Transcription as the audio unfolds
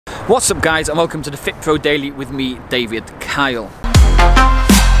What's up guys, and welcome to the Fit Pro Daily with me, David Kyle.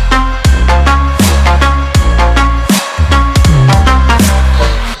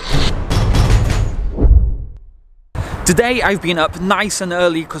 Today I've been up nice and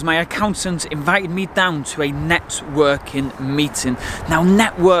early because my accountant invited me down to a networking meeting. Now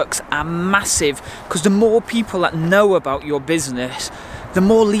networks are massive because the more people that know about your business, the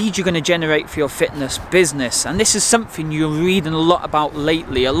more leads you're going to generate for your fitness business. And this is something you're reading a lot about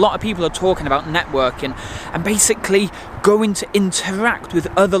lately. A lot of people are talking about networking and basically going to interact with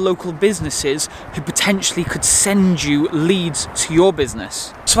other local businesses who potentially could send you leads to your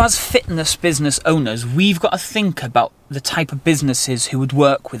business. So as fitness business owners, we've got to think about the type of businesses who would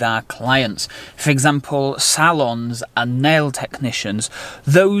work with our clients. For example, salons and nail technicians.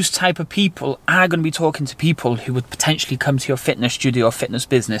 Those type of people are going to be talking to people who would potentially come to your fitness studio or fitness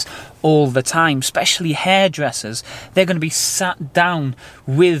business all the time, especially hairdressers. They're going to be sat down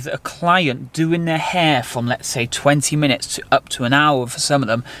with a client doing their hair from, let's say, 20 minutes to up to an hour for some of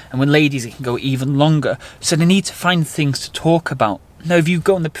them, and with ladies it can go even longer. So they need to find things to talk about. Now, if you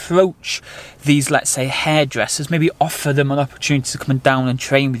go and approach these, let's say, hairdressers, maybe offer them an opportunity to come down and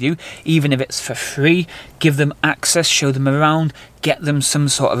train with you, even if it's for free, give them access, show them around, get them some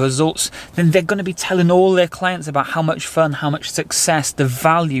sort of results, then they're going to be telling all their clients about how much fun, how much success, the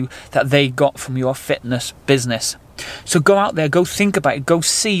value that they got from your fitness business. So go out there, go think about it, go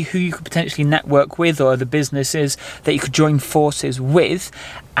see who you could potentially network with or the businesses that you could join forces with,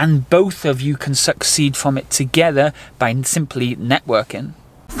 and both of you can succeed from it together by simply networking.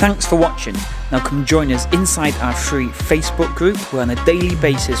 Thanks for watching. Now come join us inside our free Facebook group where on a daily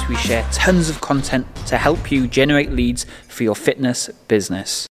basis we share tons of content to help you generate leads for your fitness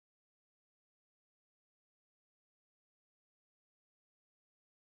business.